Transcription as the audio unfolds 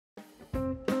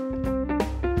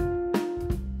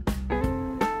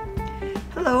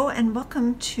Hello and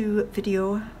welcome to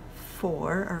video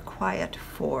 4, or quiet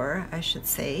 4 I should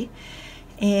say.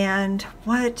 And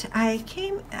what I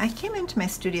came into my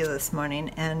studio this morning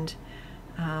and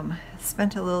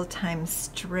spent a little time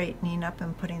straightening up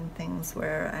and putting things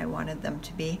where I wanted them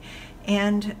to be.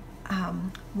 And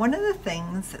one of the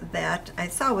things that I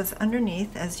saw was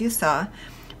underneath, as you saw,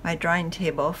 my drawing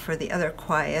table for the other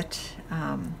quiet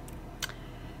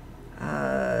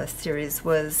series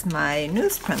was my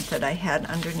newsprint that I had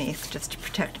underneath just to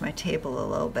protect my table a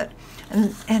little bit.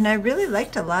 And I really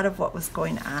liked a lot of what was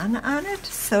going on it,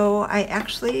 so I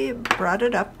actually brought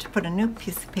it up to put a new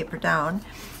piece of paper down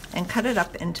and cut it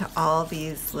up into all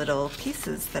these little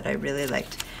pieces that I really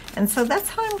liked. And so that's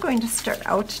how I'm going to start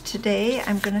out today.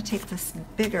 I'm going to take this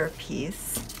bigger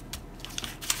piece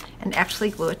and actually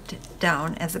glue it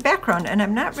down as a background, and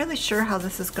I'm not really sure how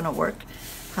this is going to work,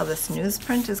 how this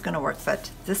newsprint is going to work, but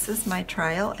this is my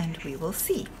trial and we will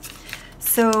see.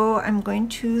 So I'm going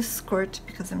to squirt,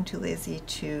 because I'm too lazy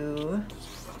to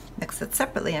mix it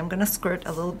separately, I'm going to squirt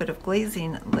a little bit of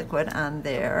glazing liquid on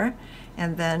there,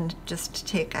 and then just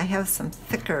take, I have some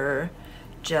thicker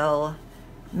gel,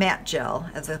 matte gel,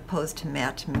 as opposed to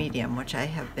matte medium, which I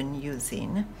have been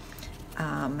using,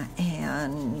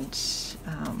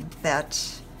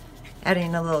 that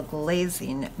adding a little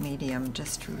glazing medium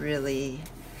just really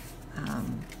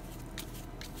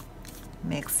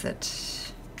makes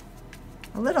it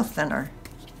a little thinner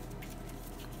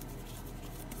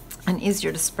and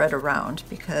easier to spread around,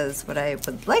 because what I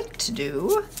would like to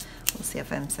do, we'll see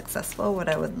if I'm successful, what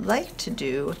I would like to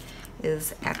do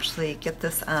is actually get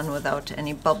this on without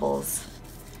any bubbles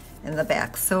in the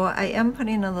back. So I am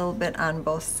putting a little bit on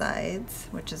both sides,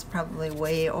 which is probably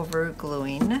way over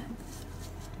gluing.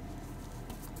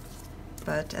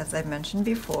 But as I mentioned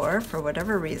before, for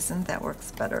whatever reason, that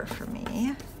works better for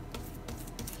me.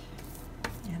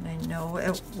 And I know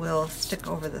it will stick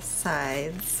over the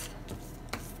sides.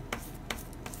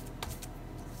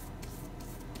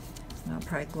 And I'll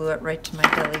probably glue it right to my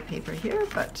deli paper here,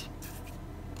 but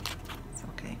it's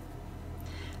okay.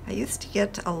 I used to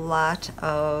get a lot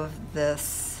of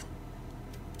this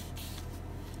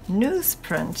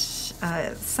newsprint.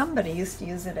 Somebody used to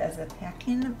use it as a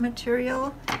packing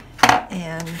material,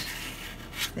 and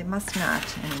they must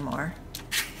not anymore.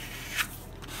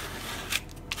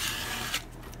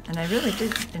 And I really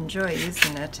did enjoy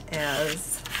using it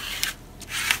as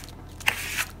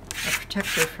a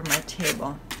protector for my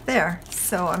table. There,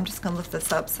 so I'm just going to lift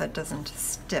this up so it doesn't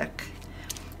stick.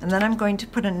 And then I'm going to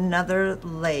put another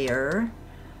layer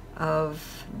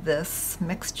of this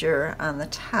mixture on the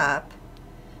top,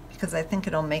 because I think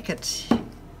it'll make it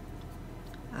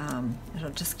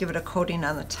it'll just give it a coating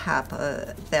on the top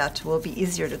that will be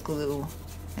easier to glue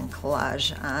and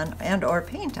collage on and or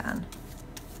paint on.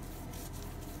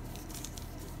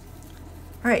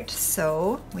 All right,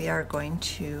 so we are going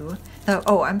to,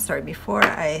 oh, I'm sorry, before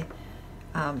I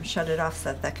shut it off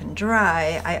so that can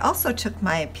dry, I also took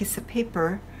my piece of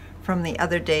paper from the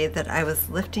other day that I was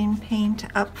lifting paint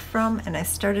up from, and I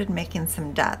started making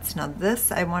some dots. Now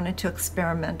this, I wanted to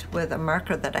experiment with a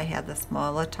marker that I had, this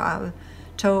Molotov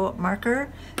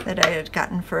marker that I had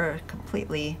gotten for a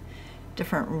completely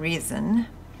different reason.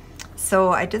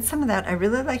 So I did some of that. I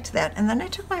really liked that. And then I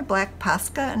took my black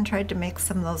Posca and tried to make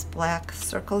some of those black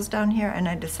circles down here, and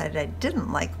I decided I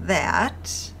didn't like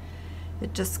that.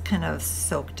 It just kind of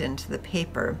soaked into the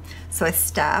paper. So I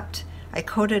stopped. I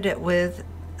coated it with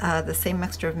the same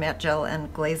mixture of matte gel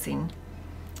and glazing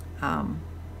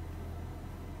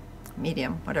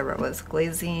medium, whatever it was,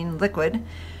 glazing liquid.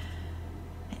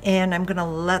 And I'm going to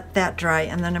let that dry,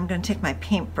 and then I'm going to take my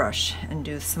paintbrush and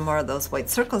do some more of those white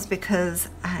circles, because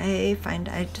I find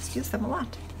I just use them a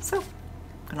lot. So I'm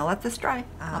going to let this dry.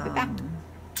 I'll be back.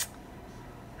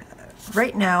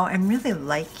 Right now I'm really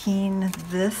liking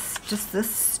this, just this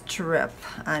strip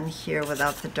on here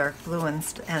without the dark blue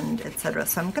and etc.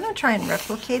 So I'm going to try and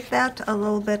replicate that a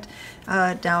little bit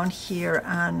down here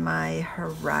on my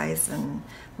horizon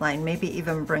line. Maybe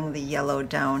even bring the yellow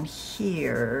down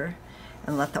here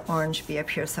and let the orange be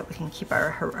up here so that we can keep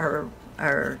our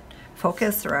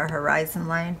focus or our horizon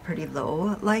line pretty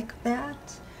low like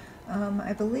that.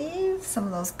 I believe some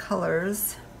of those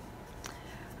colors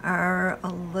are a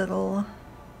little,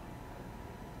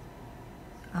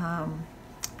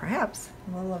 perhaps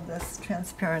a little of this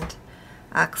transparent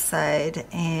oxide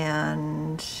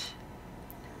and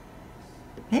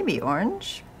maybe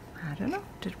orange. I don't know.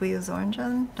 Did we use orange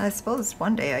on? I suppose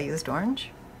one day I used orange.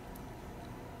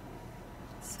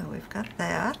 So we've got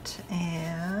that,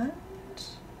 and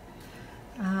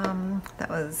that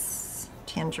was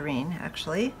tangerine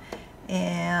actually,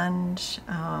 and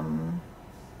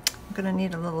I'm gonna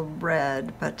need a little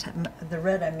red, but the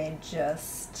red I may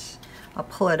just, I'll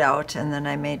pull it out and then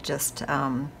I may just put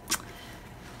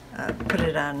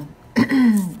it on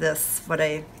this,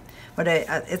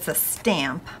 it's a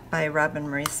stamp by Robin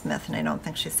Marie Smith, and I don't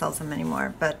think she sells them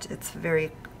anymore, but it's a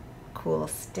very cool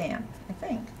stamp, I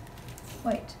think.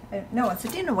 Wait, no, it's a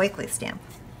Dina Wakley stamp.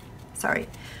 Sorry.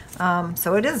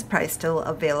 So it is probably still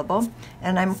available,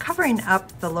 and I'm covering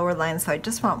up the lower line, so I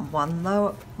just want one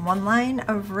line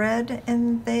of red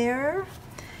in there.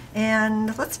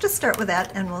 And let's just start with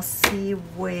that, and we'll see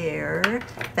where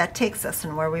that takes us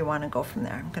and where we want to go from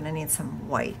there. I'm going to need some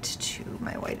white too.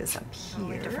 My white is up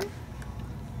here.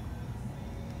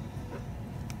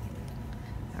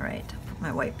 All right, I'll put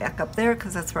my white back up there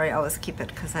because that's where I always keep it,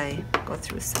 because I go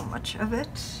through so much of it.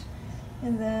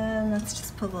 And then let's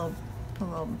just put a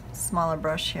little smaller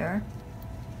brush here.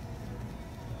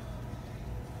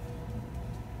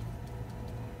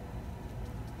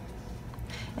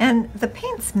 And the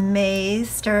paints may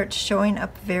start showing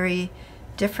up very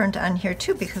different on here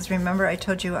too, because remember I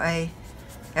told you I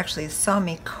actually saw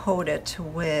me coat it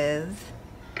with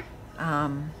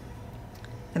the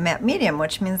matte medium,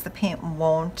 which means the paint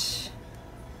won't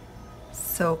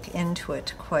soak into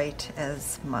it quite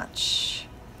as much.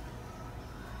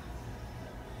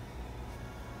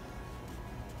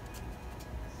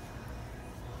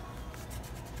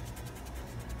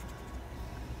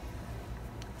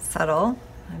 Subtle.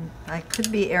 I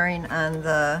could be erring on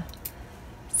the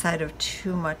side of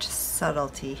too much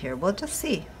subtlety here. We'll just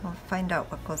see. We'll find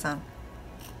out what goes on.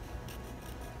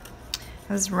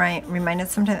 I was reminded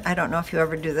sometimes, I don't know if you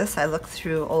ever do this, I look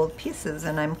through old pieces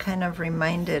and I'm kind of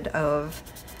reminded of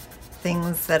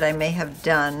things that I may have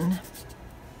done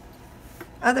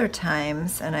other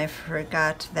times and I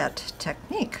forgot that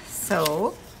technique.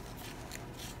 So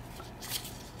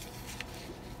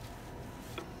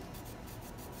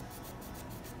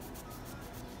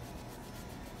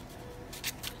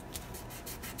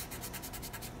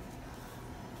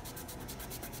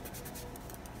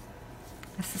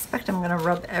I suspect I'm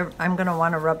going to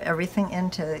want to rub everything in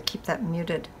to keep that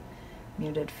muted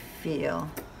feel.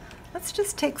 Let's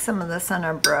just take some of this on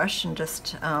our brush and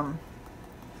just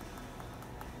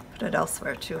put it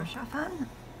elsewhere too. Brush off on.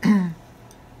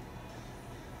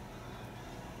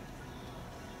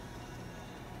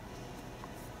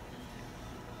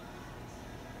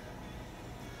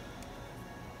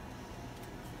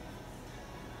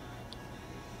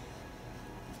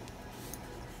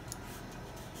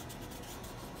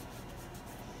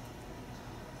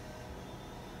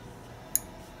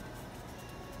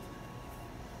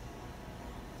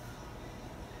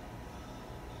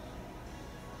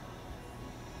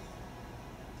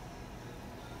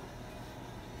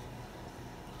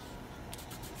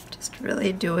 Just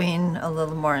really doing a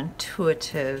little more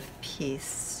intuitive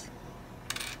piece.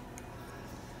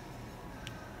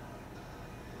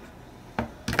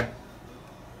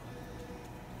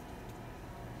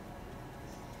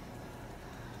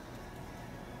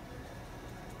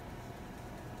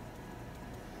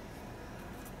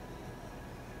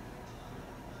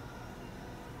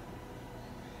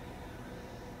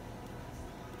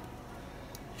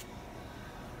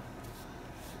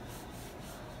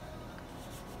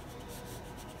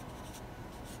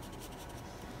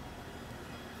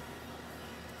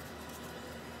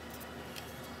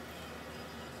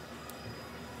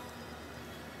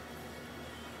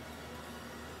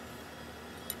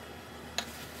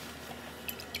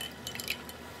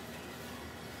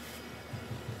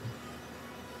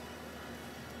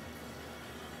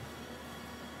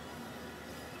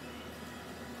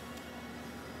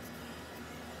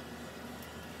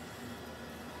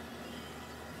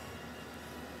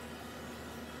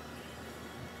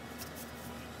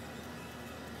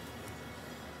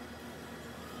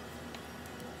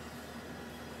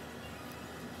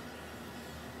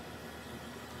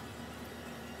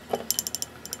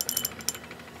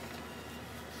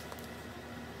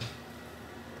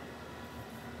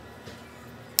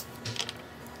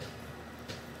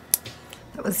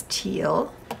 That was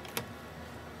teal.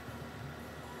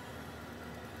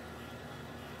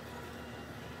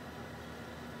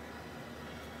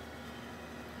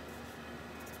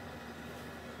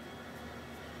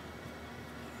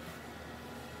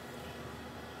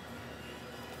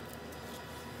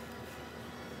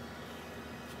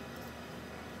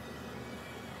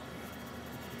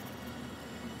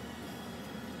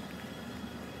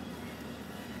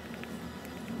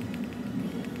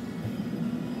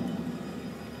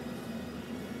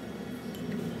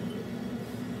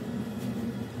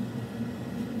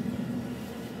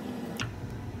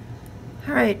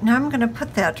 All right, now I'm going to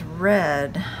put that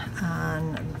red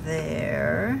on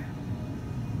there.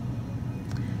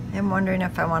 I'm wondering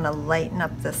if I want to lighten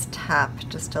up this top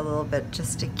just a little bit,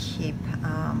 just to keep,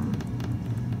 I'm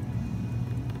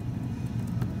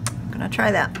gonna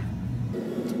try that.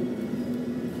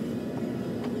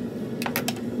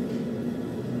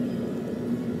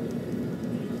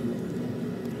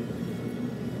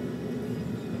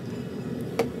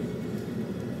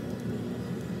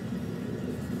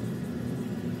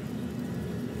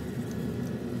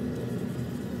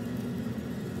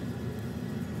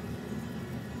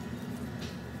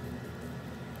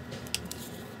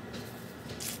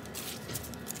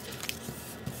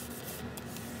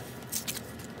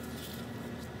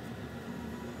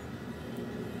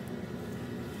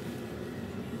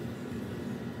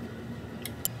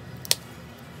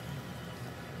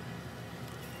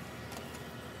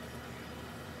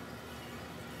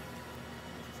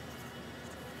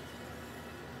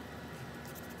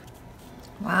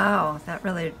 Wow, that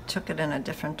really took it in a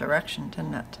different direction,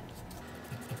 didn't it?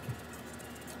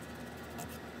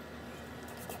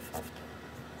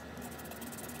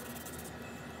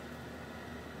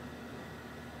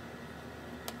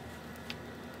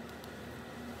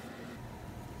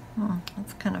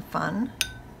 That's kind of fun.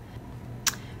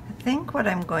 I think what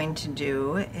I'm going to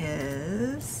do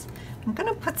is I'm going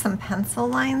to put some pencil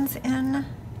lines in.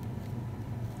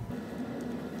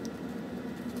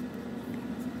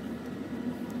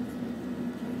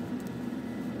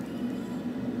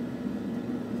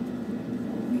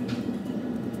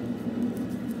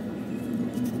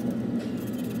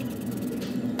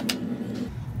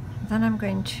 Then I'm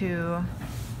going to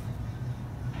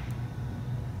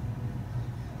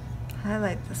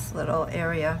highlight this little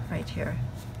area right here.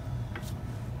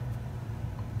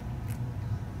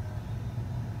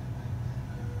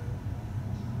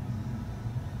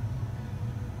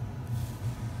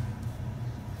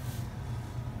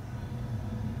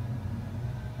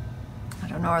 I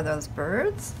don't know, are those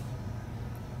birds?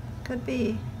 Could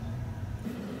be.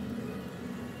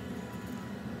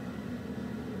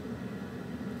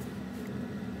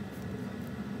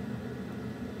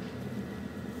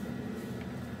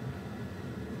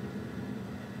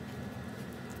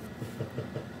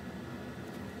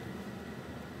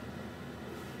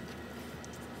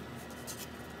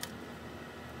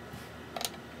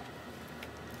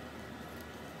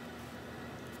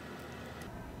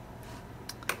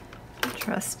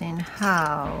 Interesting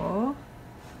how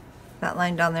that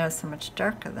line down there is so much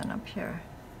darker than up here.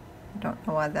 I don't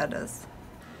know why that is.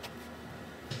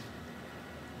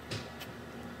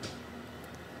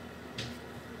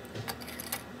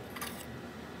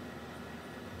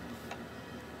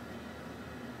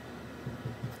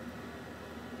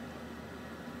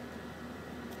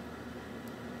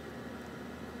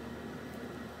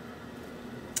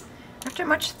 After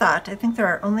much thought, I think there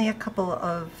are only a couple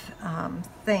of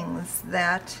things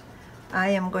that I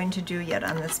am going to do yet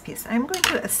on this piece. I'm going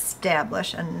to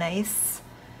establish a nice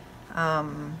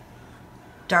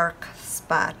dark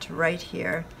spot right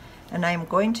here, and I'm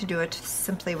going to do it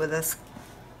simply with this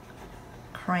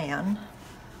crayon.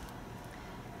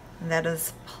 And that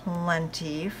is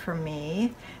plenty for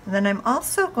me. And then I'm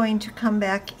also going to come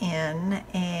back in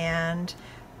and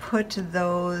put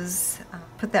those,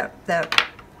 put that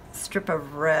strip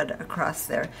of red across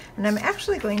there. And I'm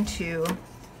actually going to,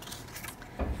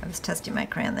 I was testing my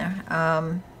crayon there,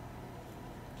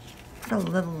 put a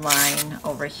little line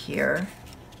over here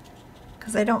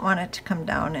because I don't want it to come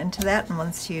down into that. And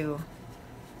once you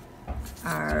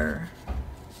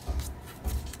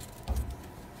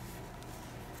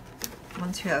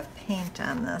have paint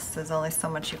on this, there's only so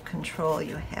much of control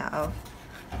you have.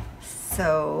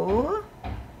 So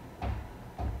I'm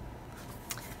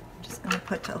just going to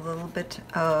put a little bit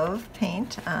of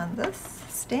paint on this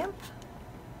stamp.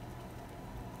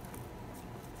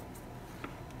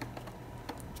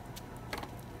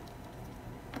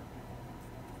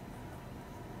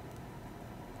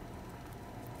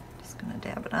 Just going to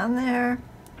dab it on there.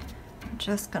 I'm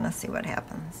just going to see what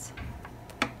happens.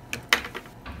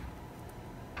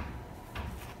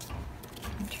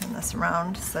 Turn this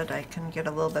around so that I can get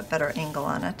a little bit better angle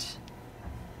on it.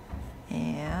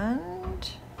 And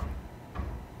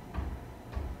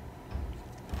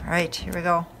all right, here we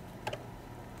go.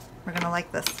 We're gonna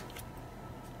like this.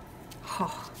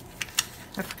 Oh,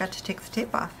 I forgot to take the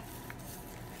tape off,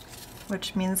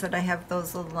 which means that I have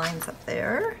those little lines up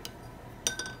there.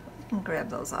 I can grab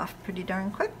those off pretty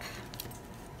darn quick.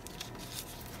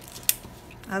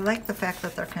 I like the fact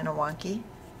that they're kind of wonky.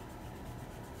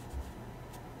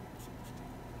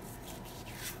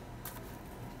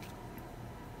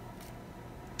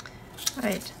 All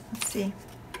right, let's see.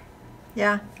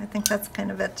 Yeah, I think that's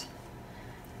kind of it.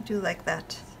 I do like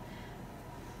that.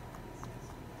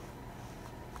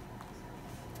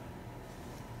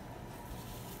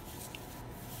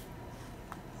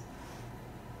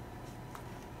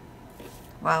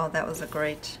 Wow, that was a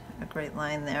great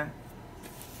line there.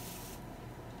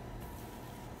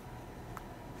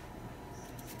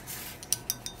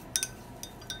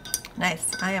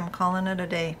 Nice. I am calling it a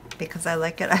day because I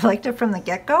like it. I liked it from the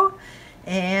get-go,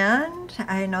 and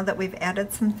I know that we've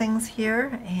added some things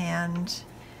here, and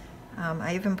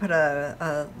I even put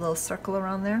a little circle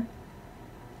around there.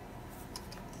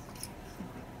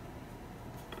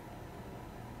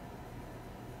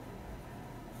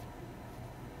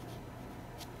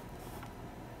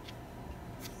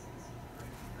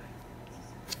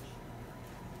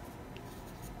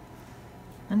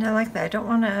 And I like that. I don't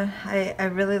want to, I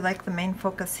really like the main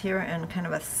focus here and kind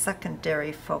of a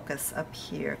secondary focus up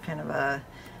here, kind of a,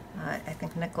 I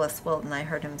think Nicholas Wilton, I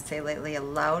heard him say lately, a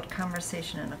loud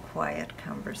conversation and a quiet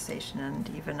conversation,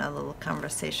 and even a little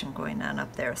conversation going on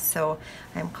up there. So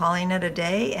I'm calling it a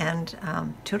day, and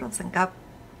toodles, and God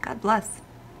bless.